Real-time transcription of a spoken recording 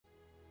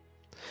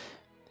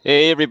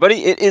Hey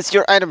everybody, it is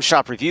your item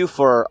shop review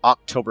for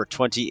October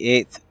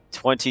 28th,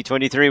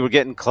 2023. We're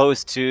getting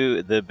close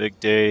to the big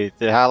day,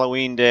 the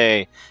Halloween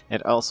day,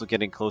 and also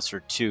getting closer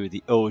to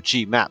the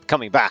OG map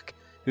coming back.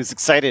 Who's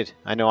excited?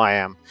 I know I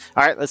am.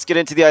 Alright, let's get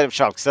into the item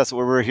shop because that's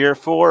what we're here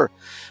for.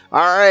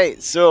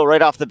 Alright, so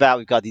right off the bat,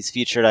 we've got these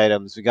featured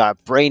items. We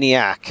got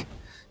Brainiac.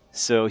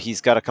 So he's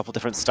got a couple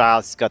different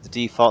styles. He's got the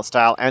default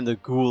style and the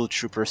Ghoul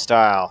Trooper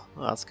style.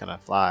 Oh, that's gonna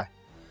fly.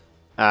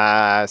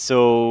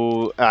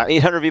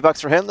 800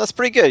 V-Bucks for him. That's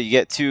pretty good. You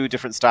get two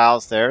different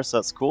styles there, so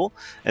that's cool.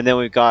 And then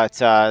we've got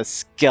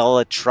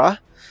Skeletra,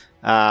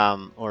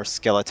 or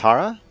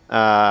Skeletara.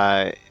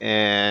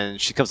 And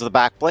she comes with a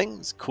back bling.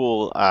 It's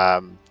cool,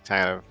 kind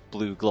of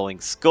blue glowing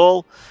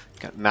skull.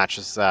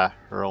 Matches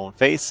her own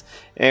face.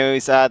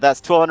 Anyways,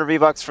 that's 1200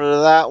 V-Bucks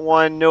for that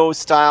one. No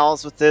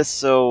styles with this,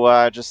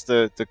 so just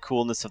the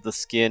coolness of the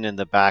skin and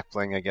the back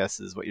bling, I guess,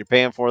 is what you're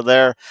paying for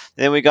there.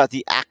 Then we got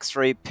the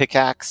X-Ray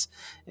pickaxe,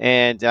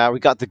 and we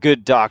got the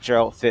Good Doctor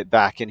outfit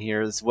back in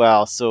here as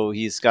well. So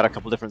he's got a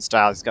couple different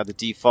styles. He's got the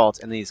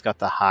default, and then he's got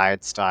the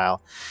hide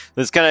style.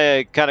 It's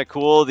kind of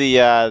cool.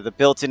 The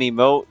built-in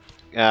emote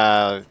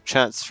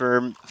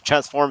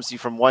transforms you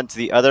from one to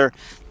the other.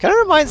 Kind of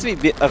reminds me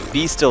of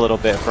Beast a little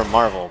bit from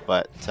Marvel,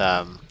 but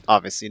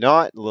obviously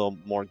not. A little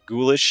more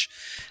ghoulish.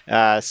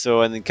 And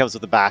then comes with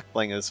the back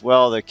bling as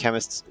well. The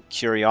Chemist's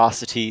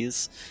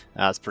Curiosities.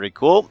 That's pretty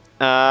cool.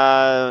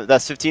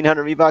 That's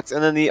 1500 V-Bucks,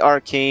 and then the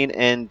Arcane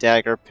and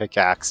Dagger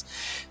pickaxe.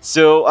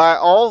 So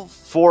all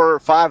 4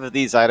 or 5 of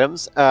these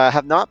items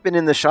have not been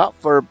in the shop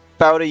for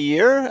about a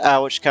year,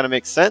 which kind of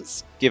makes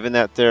sense, given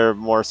that they're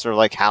more sort of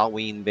like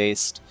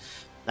Halloween-based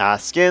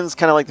skins,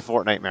 kind of like the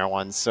Fortnite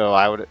ones. So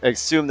I would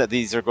assume that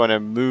these are going to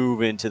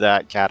move into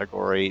that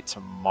category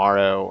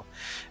tomorrow.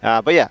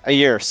 But yeah, a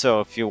year.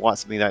 So if you want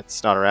something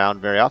that's not around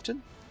very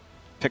often,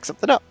 pick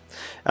something up.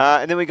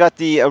 And then we got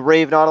the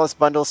Rave Nautilus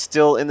bundle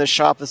still in the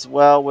shop as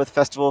well, with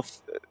Festival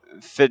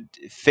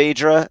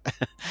Phaedra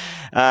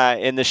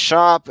in the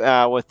shop,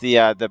 with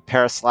the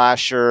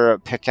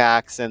Paraslasher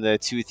pickaxe and the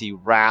Toothy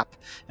wrap,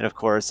 and of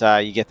course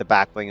you get the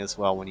back bling as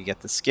well when you get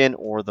the skin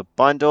or the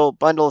bundle.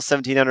 Bundle is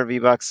 1700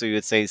 V-Bucks, so you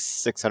would say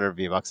 600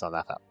 V-Bucks on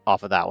that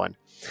off of that one.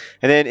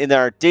 And then in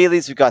our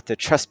dailies, we got the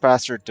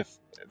Trespasser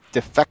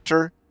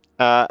Defector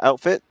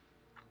outfit.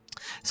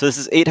 So this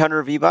is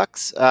 800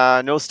 V-Bucks,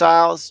 no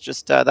styles,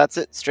 just that's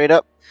it, straight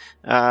up.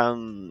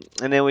 And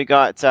then we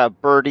got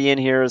Birdie in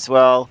here as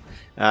well.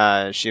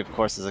 She, of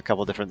course, has a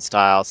couple different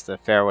styles, the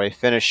Fairway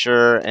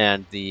Finisher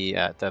and the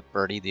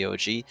Birdie, the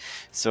OG.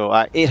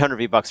 So 800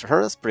 V-Bucks for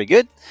her, that's pretty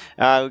good.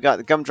 We got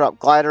the Gumdrop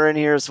Glider in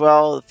here as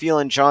well, the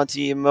Feelin'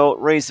 Jaunty emote,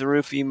 Raise the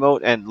Roof emote,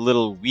 and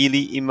Little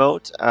Wheelie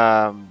emote.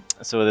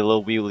 So the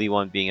Little Wheelie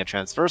one being a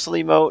transversal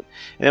emote.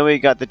 And then we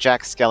got the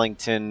Jack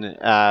Skellington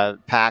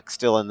pack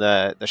still in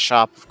the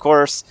shop, of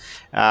course.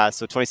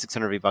 So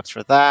 2600 V-Bucks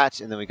for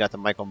that. And then we got the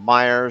Michael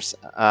Myers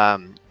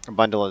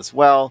bundle as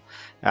well.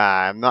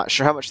 I'm not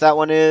sure how much that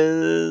one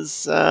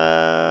is,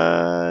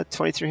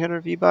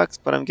 2300 V-Bucks,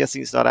 but I'm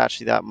guessing it's not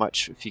actually that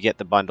much if you get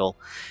the bundle.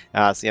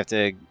 So you have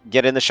to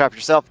get in the shop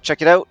yourself,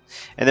 check it out.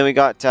 And then we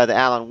got the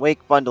Alan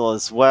Wake bundle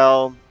as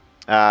well.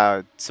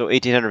 So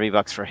 1800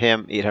 V-Bucks for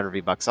him, 800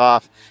 V-Bucks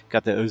off.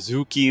 Got the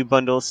Uzuki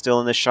bundle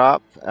still in the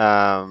shop.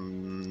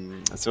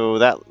 So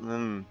that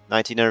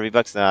 1900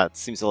 V-Bucks, that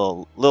seems a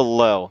little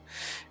low.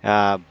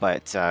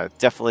 But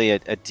definitely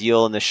a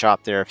deal in the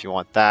shop there if you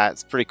want that.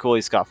 It's pretty cool.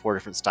 He's got 4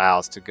 different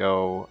styles to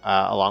go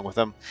along with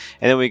them.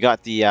 And then we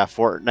got the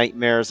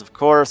Fortnitemares, of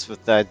course,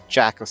 with the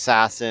Jack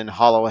Assassin,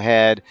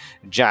 Hollowhead,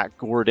 Jack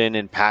Gordon,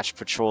 and Patch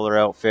Patroller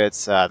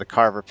outfits. The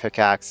Carver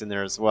pickaxe in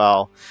there as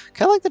well.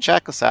 Kind of like the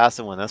Jack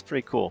Assassin one. That's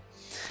pretty cool.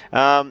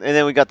 And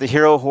then we got the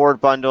Hero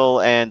Horde bundle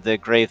and the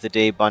Grave the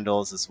Day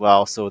bundles as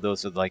well. So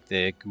those are like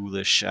the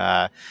ghoulish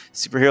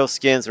superhero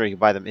skins, where you can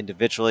buy them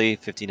individually,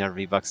 1500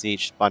 V-Bucks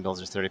each.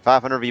 Bundles are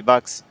 3500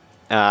 V-Bucks.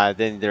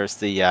 Then there's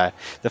the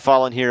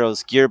Fallen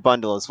Heroes gear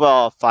bundle as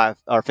well,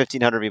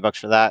 1500 V-Bucks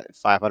for that,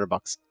 500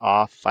 bucks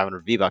off,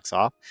 500 V-Bucks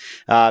off.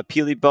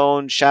 Peely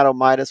Bone, Shadow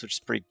Midas, which is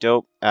pretty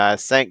dope.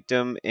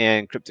 Sanctum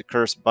and Cryptic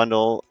Curse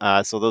bundle.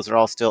 So those are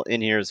all still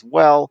in here as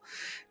well.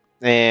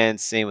 And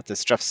same with the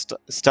straw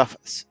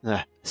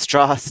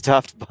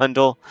stuffed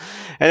bundle.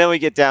 And then we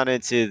get down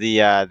into the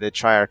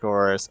Triarch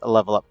Aurora's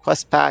level up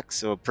quest pack.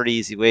 So a pretty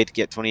easy way to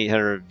get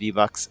 2800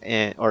 V-Bucks,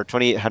 or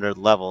 2800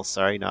 levels,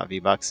 sorry, not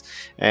V-Bucks.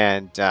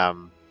 And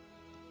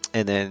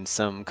then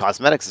some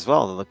cosmetics as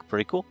well. They look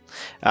pretty cool.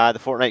 The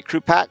Fortnite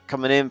crew pack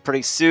coming in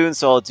pretty soon,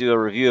 so I'll do a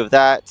review of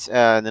that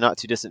in the not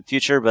too distant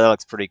future, but that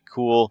looks pretty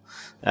cool.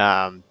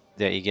 That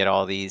you get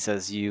all these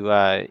as you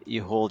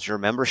hold your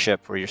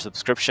membership or your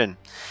subscription.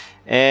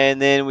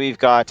 And then we've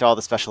got all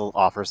the special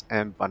offers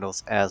and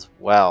bundles as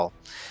well.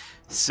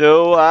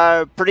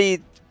 So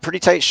pretty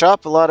tight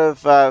shop. A lot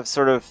of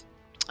sort of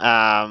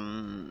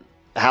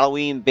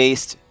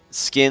Halloween-based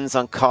skins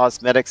on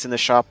cosmetics in the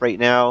shop right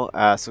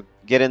now. So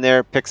get in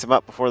there, pick some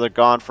up before they're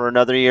gone for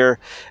another year.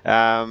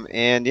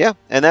 And yeah,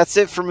 and that's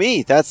it for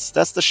me. That's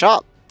the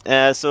shop.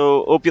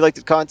 So hope you liked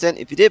the content.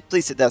 If you did,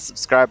 please hit that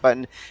subscribe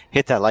button,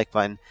 hit that like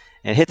button,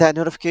 and hit that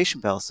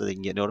notification bell so that you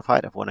can get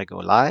notified of when I go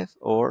live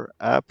or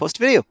post a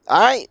video. All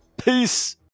right, peace.